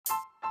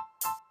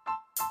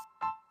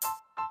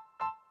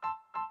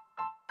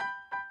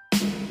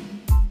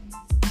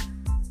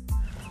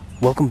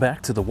Welcome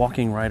back to the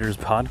Walking Riders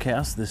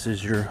podcast. This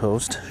is your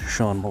host,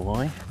 Sean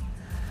Malloy.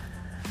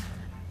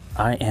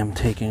 I am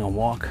taking a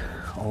walk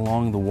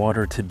along the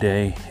water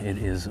today. It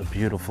is a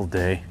beautiful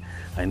day.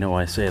 I know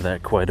I say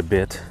that quite a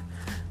bit,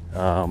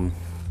 but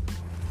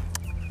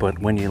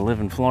when you live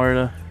in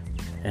Florida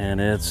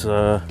and it's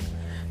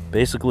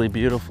basically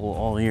beautiful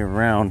all year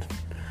round,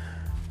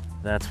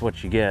 that's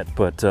what you get.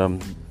 But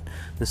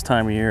this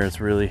time of year it's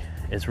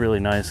really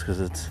nice because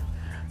it's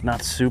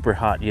not super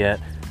hot yet.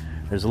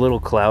 There's a little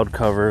cloud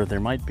cover. There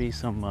might be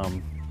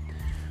some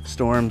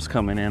storms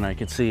coming in. I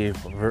can see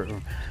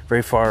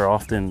very far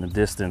off in the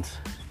distance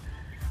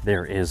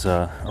there is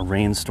a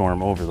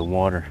rainstorm over the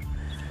water,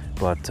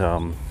 but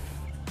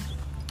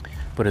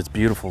it's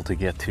beautiful to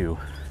get to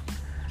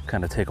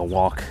kind of take a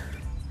walk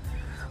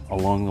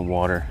along the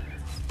water,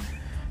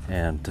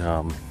 and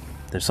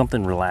there's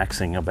something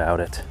relaxing about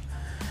it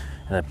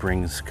that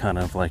brings kind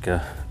of like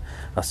a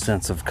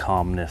sense of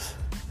calmness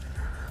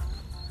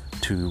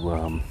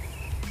to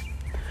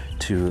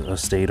a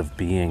state of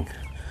being.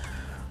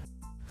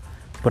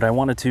 But I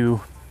wanted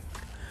to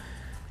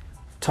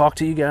talk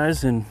to you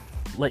guys and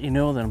let you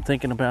know that I'm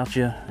thinking about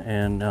you,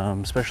 and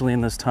especially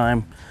in this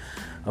time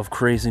of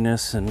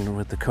craziness and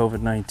with the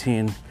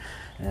COVID-19,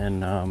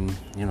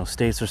 and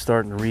states are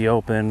starting to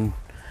reopen,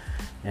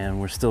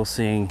 and we're still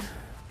seeing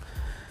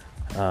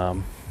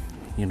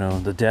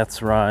the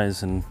deaths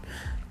rise and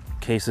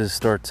cases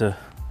start to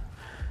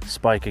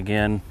spike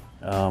again,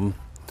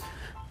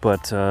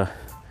 but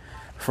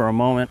for a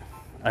moment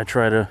I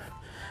try to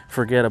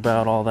forget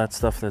about all that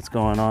stuff that's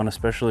going on,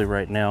 especially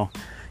right now,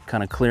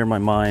 kind of clear my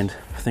mind,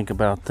 think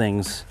about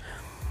things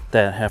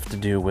that have to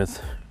do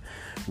with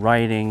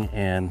writing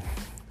and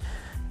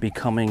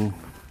becoming,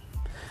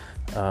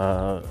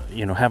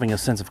 having a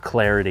sense of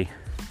clarity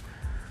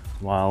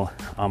while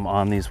I'm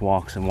on these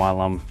walks and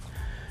while I'm,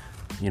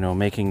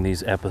 making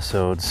these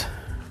episodes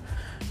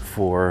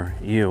for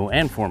you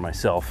and for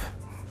myself.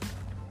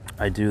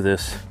 I do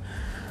this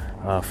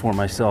for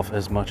myself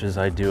as much as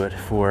I do it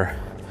for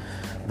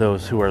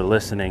those who are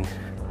listening.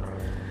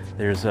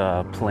 There's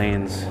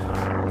planes,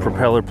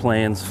 propeller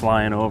planes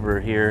flying over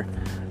here,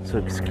 so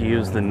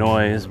excuse the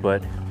noise,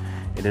 but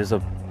it is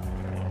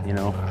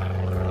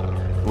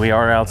we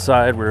are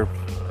outside, we're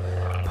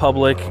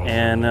public,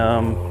 and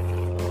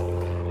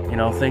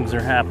things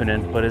are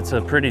happening, but it's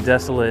a pretty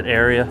desolate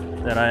area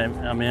that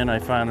I'm in. I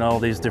find all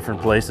these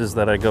different places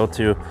that I go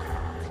to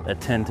that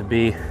tend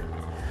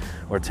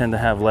to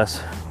have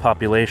less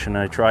population.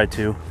 I try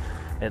to,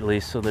 at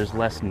least, so there's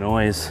less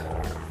noise.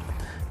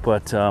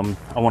 But I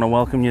want to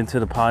welcome you to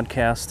the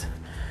podcast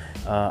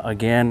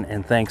again,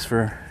 and thanks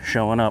for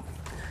showing up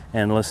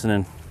and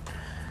listening.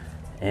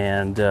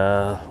 And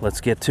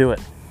let's get to it.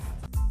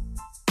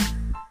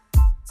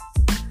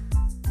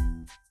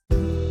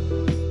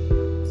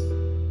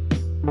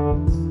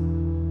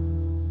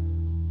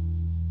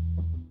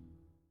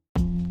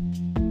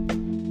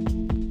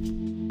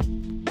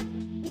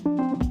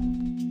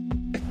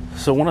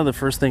 So one of the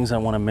first things I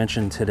want to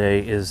mention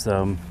today is,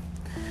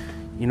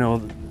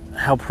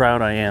 how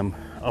proud I am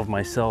of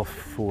myself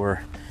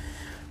for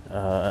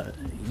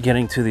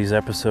getting to these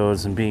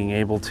episodes and being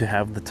able to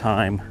have the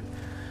time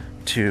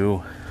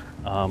to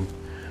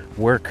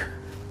work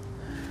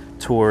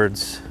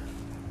towards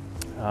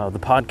the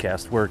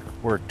podcast,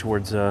 work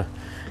towards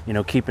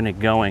keeping it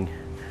going.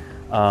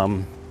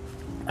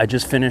 I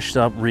just finished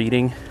up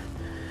reading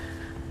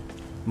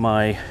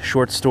my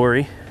short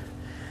story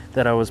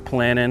that I was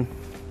planning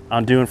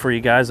on doing for you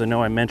guys. I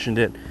know I mentioned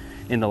it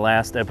in the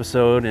last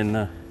episode,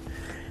 and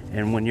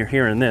when you're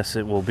hearing this,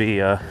 it'll be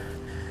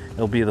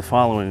the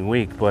following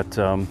week. But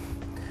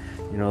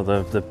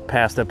the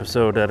past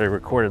episode that I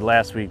recorded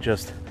last week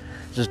just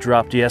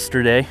dropped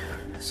yesterday.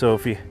 So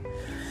if you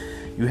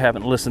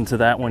haven't listened to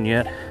that one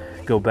yet,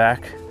 go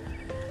back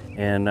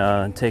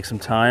and take some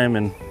time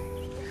and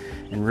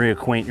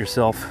reacquaint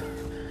yourself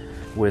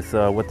with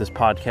what this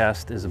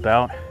podcast is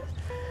about.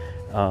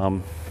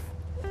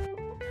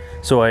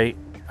 So I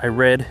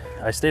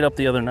stayed up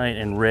the other night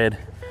and read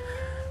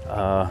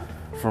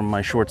from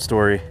my short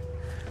story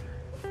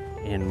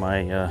in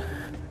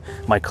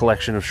my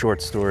collection of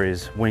short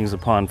stories, Wings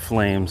Upon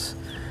Flames,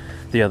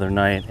 the other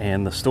night.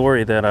 And the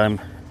story that I'm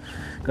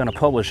going to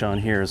publish on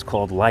here is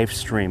called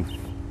Lifestream.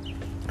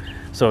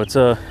 So it's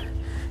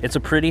a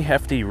pretty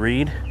hefty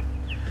read.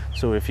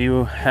 So if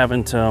you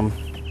haven't,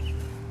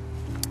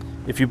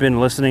 if you've been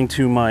listening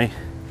to my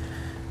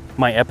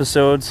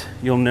episodes,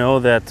 you'll know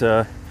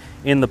that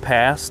in the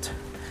past,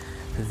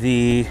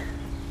 the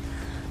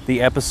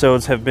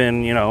episodes have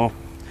been,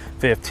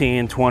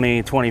 15,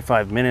 20,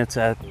 25 minutes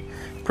at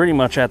pretty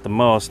much at the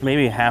most,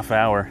 maybe a half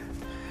hour.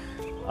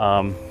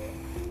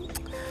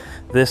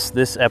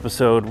 This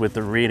episode with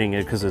the reading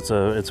it, because it's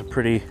a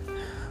pretty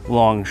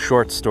long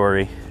short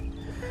story,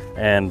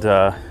 and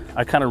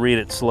I kind of read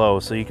it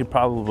slow, so you could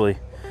probably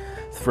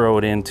throw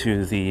it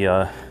into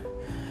the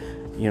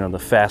the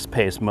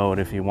fast-paced mode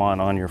if you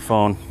want on your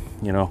phone.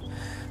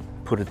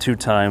 Put it 2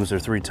 times or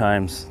 3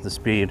 times the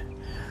speed,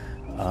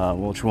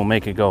 which will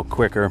make it go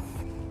quicker.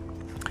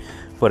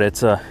 But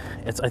it's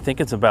I think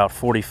it's about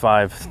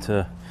 45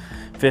 to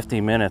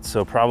 50 minutes.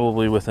 So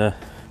probably with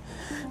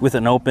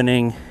an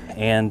opening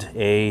and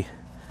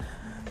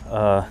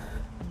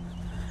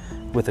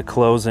with a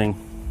closing,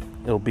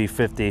 it'll be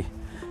 50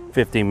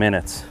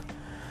 minutes.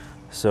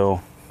 So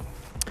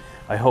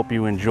I hope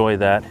you enjoy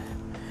that.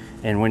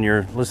 And when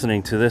you're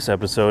listening to this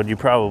episode, you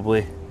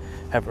probably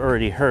have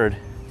already heard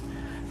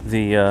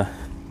the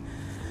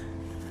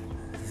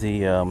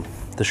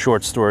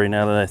short story,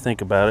 now that I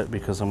think about it,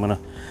 because I'm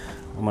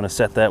gonna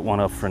set that one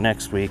up for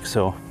next week.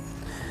 So,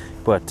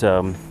 but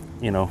in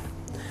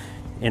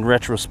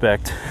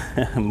retrospect,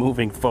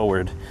 moving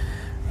forward,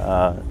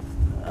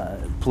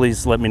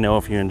 please let me know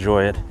if you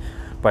enjoy it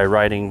by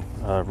writing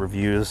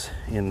reviews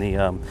in the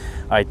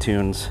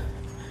iTunes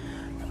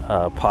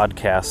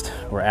podcast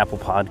or Apple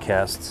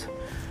Podcasts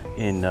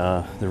in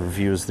the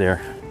reviews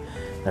there.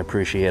 I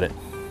appreciate it.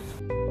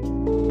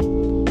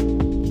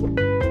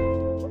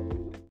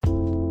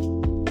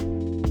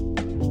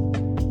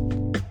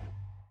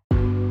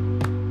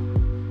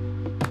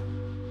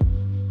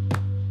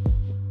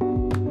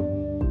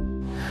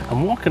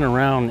 I'm walking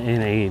around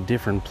in a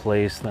different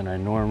place than I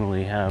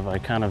normally have. I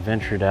kind of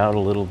ventured out a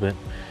little bit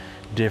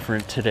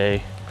different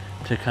today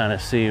to kind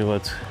of see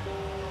what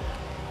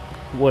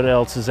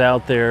else is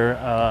out there.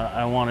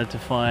 I wanted to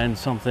find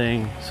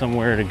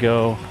somewhere to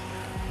go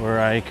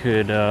where I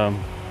could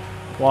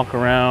walk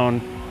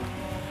around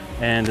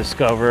and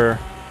discover,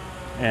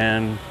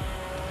 and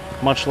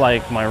much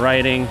like my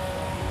writing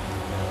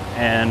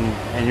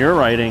and your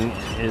writing,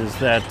 is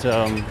that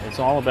it's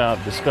all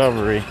about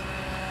discovery.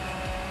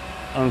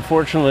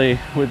 Unfortunately,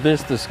 with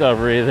this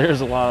discovery,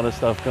 there's a lot of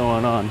stuff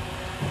going on.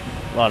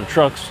 A lot of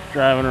trucks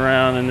driving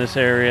around in this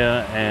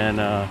area,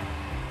 and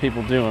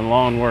people doing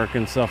lawn work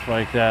and stuff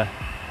like that.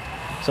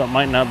 So it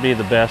might not be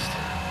the best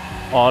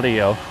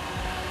audio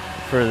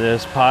for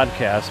this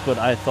podcast, but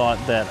I thought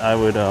that I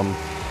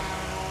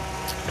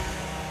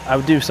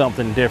would do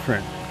something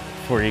different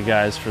for you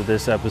guys for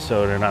this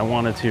episode, and I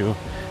wanted to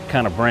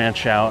kind of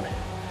branch out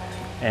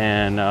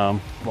and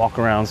walk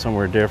around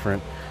somewhere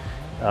different.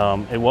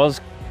 It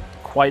was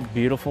quite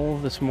beautiful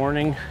this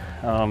morning.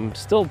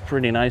 Still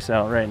pretty nice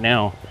out right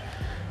now,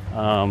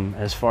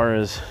 as far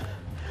as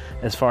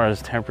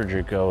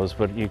temperature goes,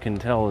 but you can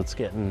tell it's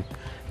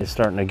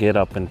starting to get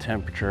up in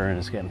temperature, and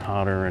it's getting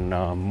hotter and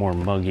more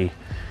muggy.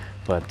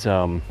 But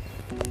I'm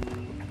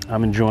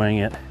enjoying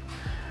it.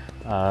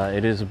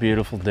 It is a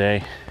beautiful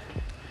day.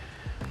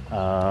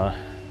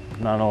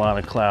 Not a lot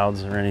of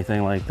clouds or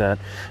anything like that.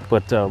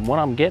 But what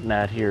I'm getting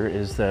at here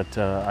is that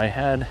I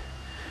had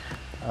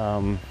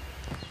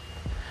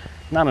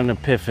not an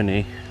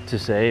epiphany to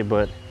say,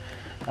 but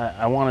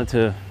I wanted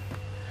to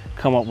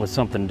come up with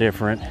something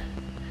different.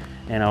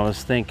 And I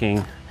was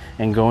thinking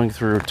and going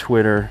through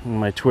Twitter,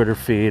 my Twitter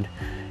feed,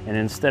 and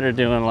instead of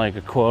doing like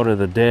a quote of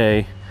the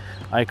day,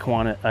 I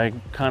kind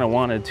of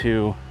wanted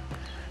to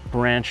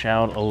branch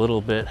out a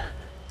little bit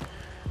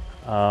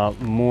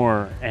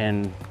more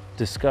and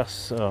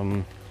discuss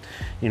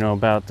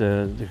about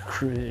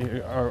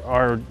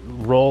our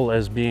role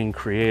as being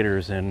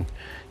creators and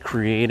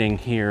creating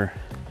here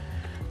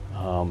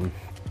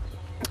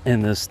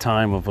in this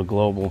time of a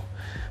global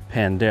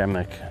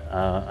pandemic.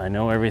 I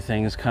know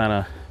everything's kind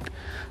of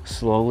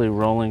slowly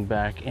rolling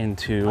back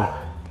into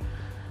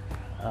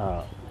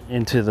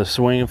the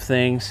swing of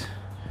things,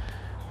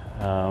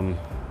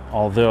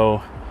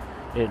 although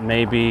it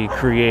may be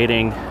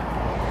creating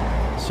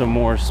some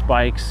more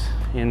spikes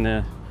in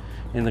the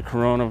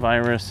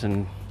coronavirus,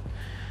 and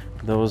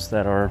those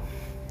that are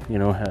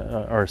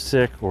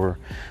sick or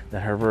that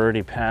have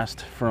already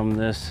passed from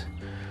this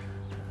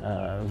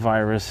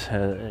virus.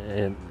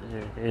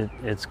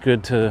 It's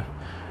good to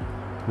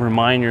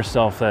remind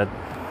yourself that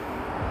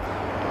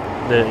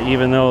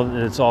even though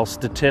it's all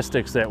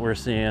statistics that we're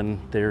seeing,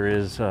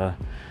 these are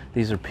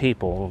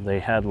people. They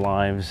had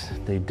lives,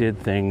 they did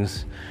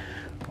things.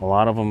 A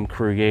lot of them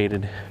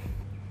created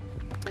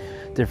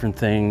different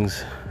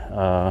things,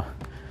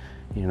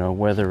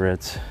 whether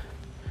it's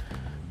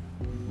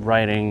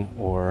writing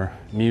or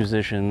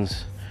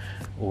musicians,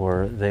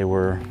 or they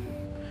were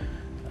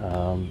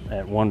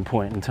at one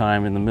point in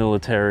time in the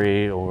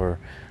military, or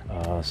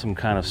some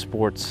kind of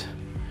sports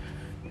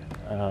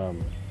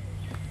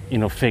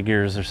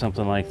figures or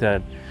something like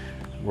that.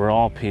 We're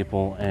all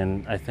people,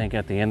 and I think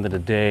at the end of the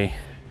day,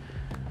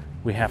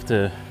 we have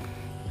to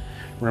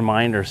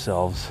remind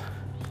ourselves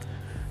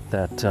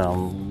that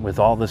with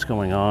all this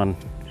going on,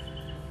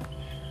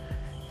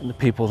 and the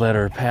people that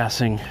are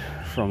passing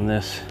from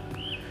this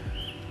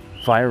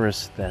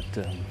virus, that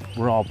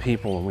we're all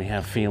people and we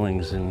have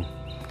feelings, and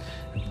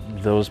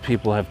those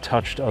people have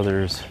touched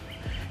others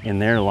in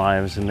their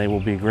lives, and they will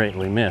be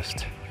greatly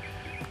missed.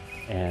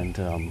 And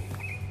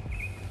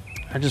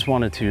I just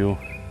wanted to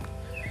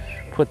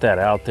put that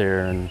out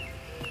there and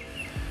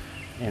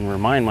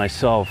remind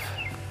myself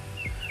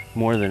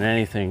more than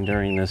anything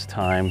during this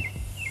time,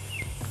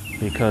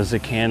 because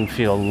it can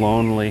feel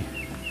lonely,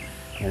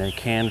 and it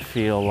can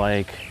feel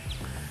like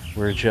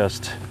we're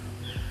just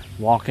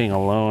walking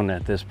alone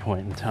at this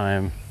point in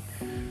time.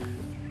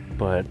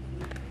 But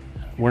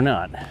we're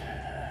not.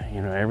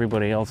 You know,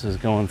 everybody else is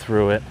going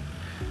through it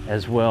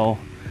as well.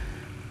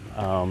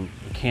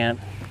 Can't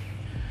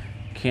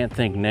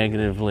think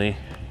negatively.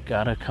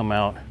 Gotta come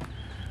out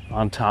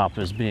on top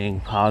as being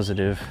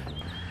positive.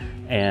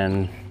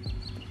 And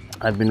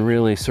I've been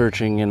really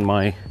searching in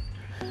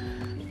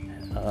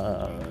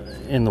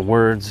in the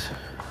words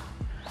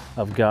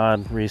of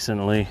God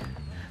recently,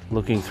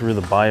 looking through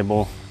the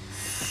Bible,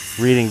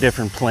 reading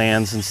different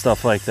plans and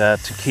stuff like that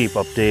to keep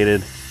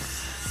updated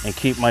and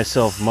keep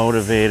myself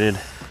motivated,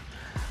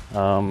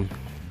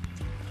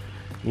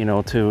 you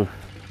know, to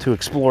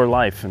explore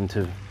life and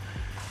to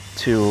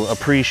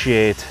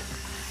appreciate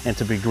and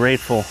to be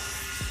grateful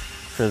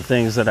for the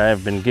things that I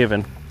have been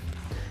given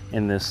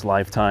in this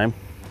lifetime.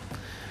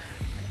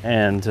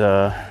 And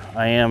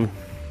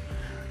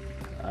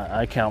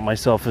I count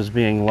myself as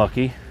being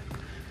lucky,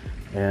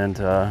 and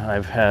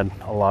I've had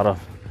a lot of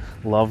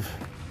love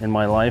in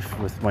my life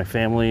with my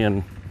family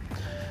and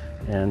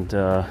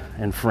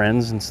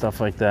friends and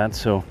stuff like that.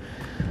 So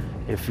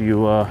if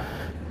you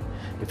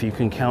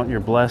can count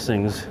your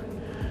blessings,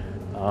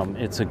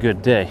 it's a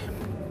good day.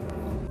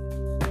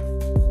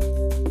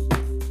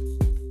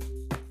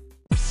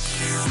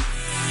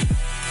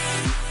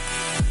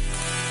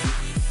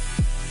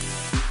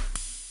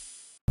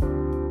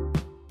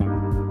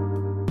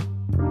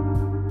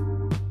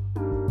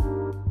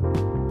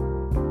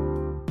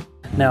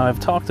 Now, I've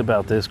talked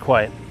about this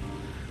quite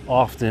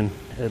often,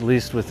 at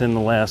least within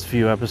the last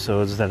few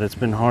episodes, that it's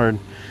been hard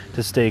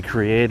to stay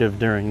creative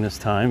during this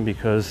time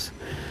because,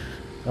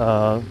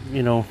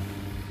 you know,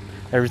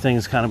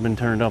 everything's kind of been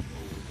turned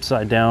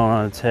upside down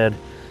on its head,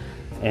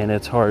 and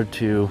it's hard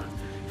to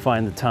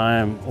find the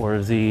time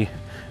or the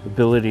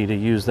ability to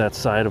use that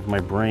side of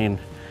my brain.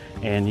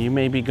 And you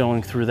may be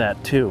going through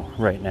that too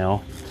right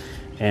now.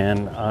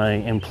 And I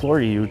implore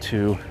you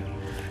to,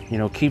 you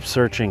know, keep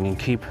searching and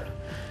keep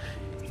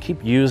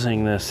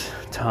using this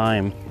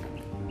time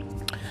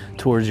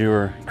towards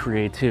your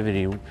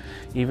creativity,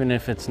 even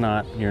if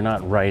you're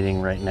not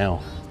writing right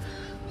now.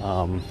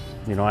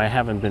 You know, I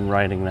haven't been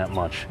writing that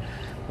much,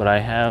 but I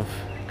have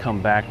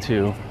come back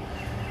to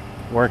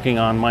working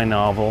on my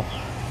novel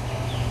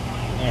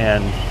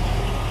and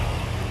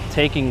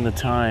taking the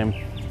time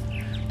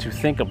to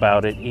think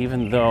about it.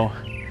 Even though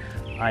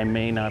I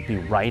may not be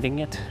writing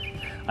it,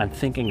 I'm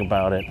thinking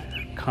about it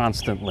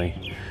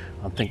constantly.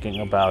 I'm thinking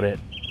about it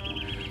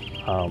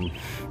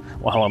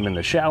while I'm in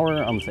the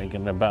shower. I'm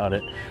thinking about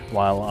it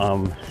while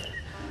I'm,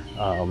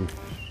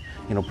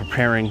 you know,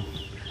 preparing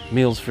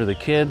meals for the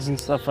kids and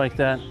stuff like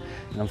that.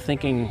 And I'm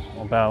thinking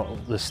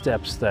about the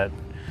steps that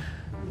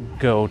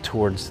go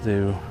towards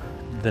the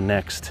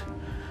next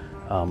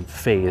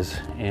phase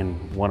in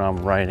what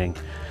I'm writing.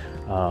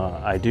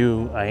 I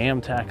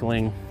am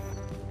tackling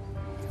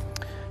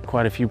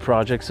quite a few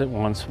projects at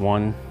once.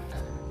 One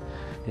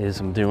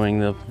is I'm doing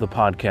the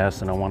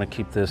podcast, and I want to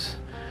keep this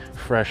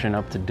fresh and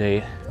up to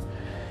date.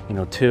 You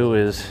know, 2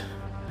 is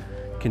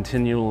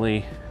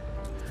continually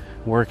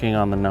working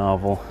on the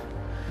novel,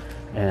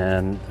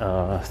 and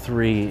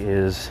 3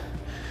 is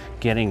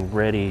getting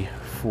ready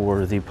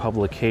for the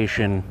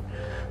publication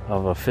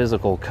of a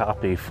physical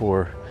copy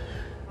for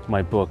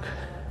my book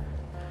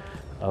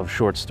of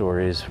short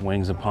stories,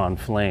 Wings Upon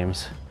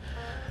Flames,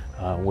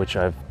 which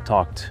I've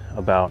talked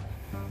about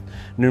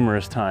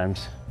numerous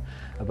times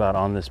about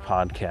on this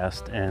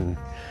podcast, and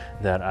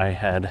that I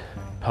had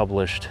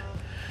published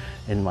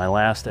in my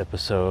last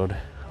episode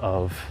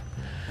of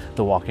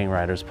the Walking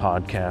Writers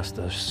podcast,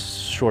 a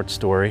short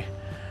story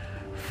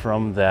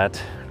from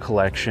that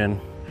collection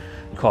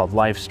called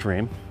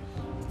Lifestream.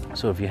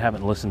 So if you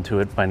haven't listened to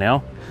it by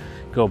now,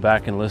 go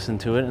back and listen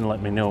to it and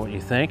let me know what you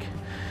think.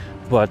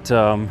 But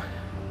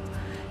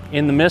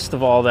in the midst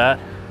of all that,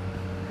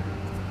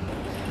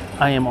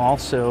 I am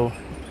also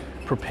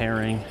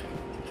preparing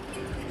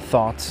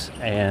thoughts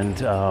and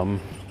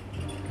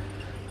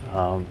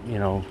you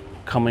know,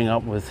 coming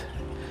up with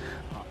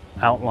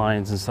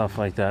outlines and stuff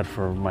like that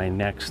for my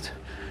next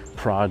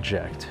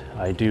project.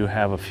 I do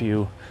have a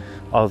few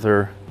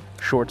other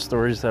short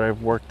stories that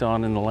I've worked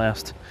on in the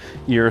last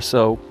year or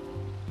so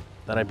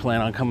that I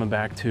plan on coming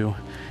back to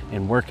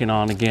and working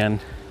on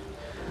again,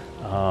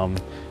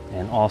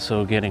 and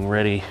also getting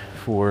ready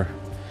for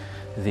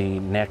the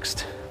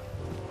next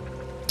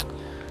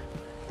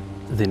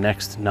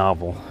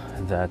novel,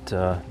 that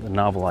the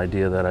novel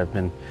idea that I've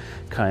been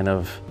kind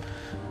of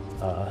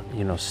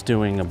you know,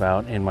 stewing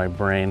about in my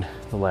brain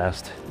the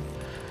last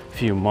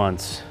few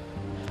months,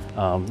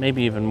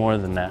 maybe even more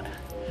than that.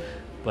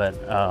 But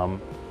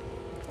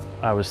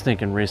I was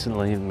thinking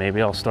recently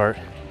maybe I'll start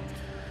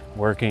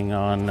working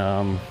on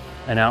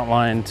an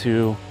outline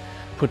to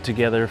put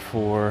together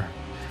for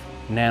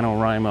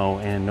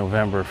NaNoWriMo in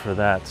November for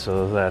that,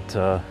 so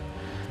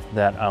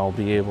that I'll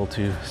be able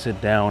to sit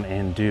down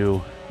and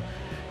do,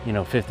 you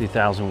know,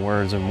 50,000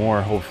 words or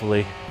more,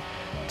 hopefully,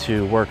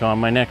 to work on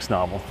my next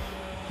novel.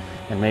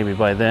 And maybe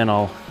by then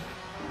I'll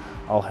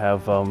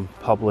have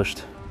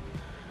published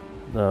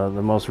the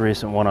most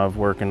recent one I've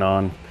working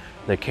on,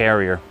 The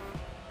Carrier.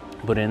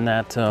 But in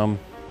that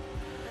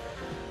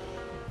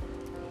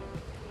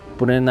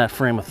But in that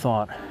frame of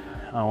thought,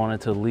 I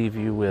wanted to leave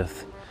you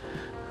with,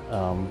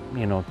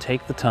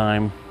 take the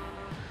time.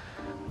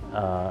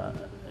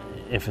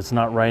 If it's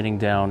not writing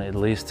down, at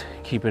least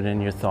keep it in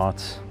your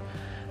thoughts,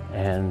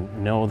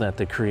 and know that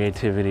the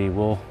creativity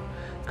will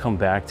come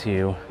back to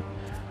you,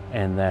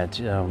 and that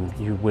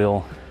you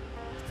will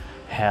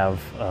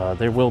have,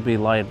 there will be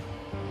light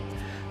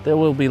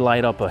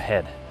up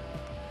ahead,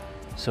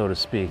 so to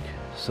speak,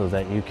 so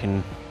that you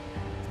can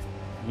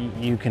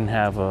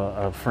have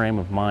a frame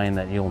of mind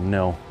that you'll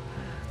know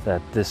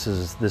that this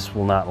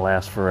will not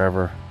last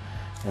forever,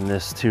 and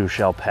this too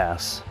shall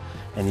pass,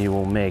 and you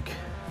will make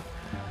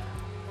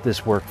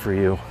this work for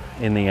you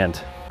in the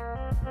end.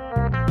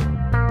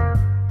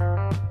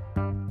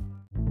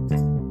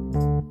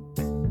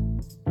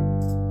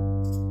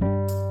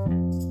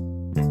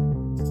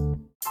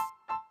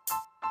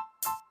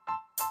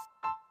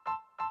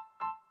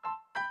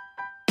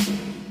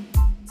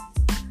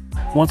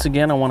 Once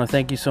again, I want to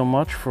thank you so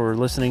much for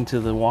listening to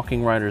the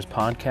Walking Writers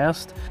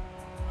podcast.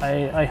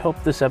 I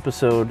hope this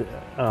episode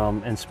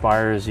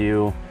inspires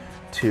you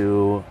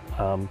to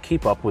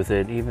keep up with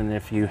it, even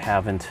if you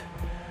haven't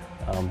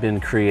been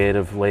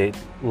creative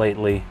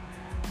lately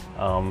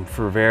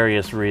for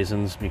various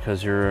reasons,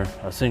 because you're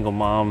a single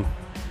mom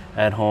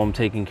at home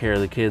taking care of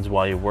the kids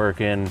while you're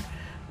working,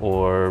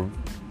 or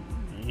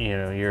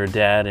you're a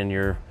dad and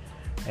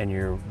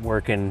you're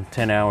working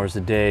 10 hours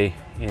a day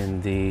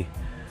in the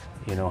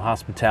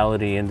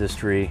hospitality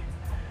industry,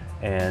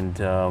 and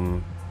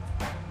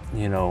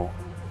you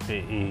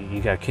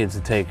got kids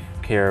to take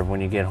care of when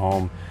you get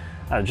home.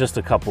 Just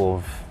a couple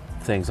of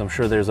things. I'm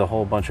sure there's a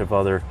whole bunch of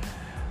other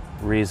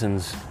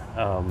reasons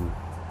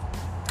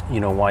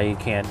why you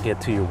can't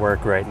get to your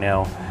work right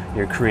now,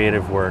 your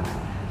creative work.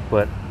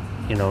 But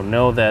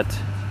know that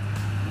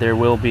there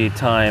will be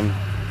time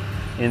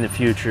in the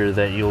future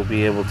that you'll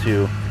be able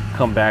to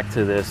come back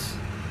to this,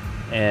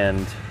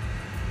 and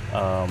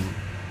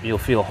you'll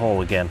feel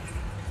whole again.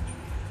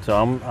 So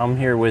I'm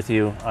here with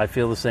you. I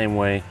feel the same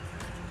way,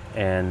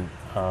 and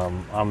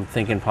I'm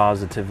thinking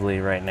positively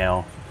right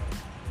now,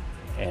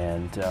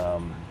 and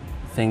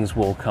things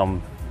will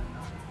come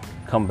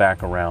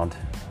back around.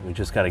 We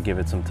just got to give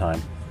it some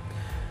time.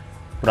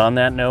 But on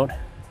that note,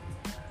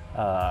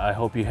 I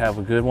hope you have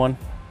a good one.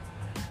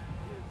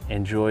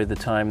 Enjoy the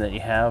time that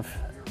you have.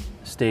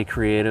 Stay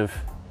creative,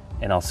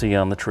 and I'll see you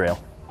on the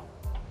trail.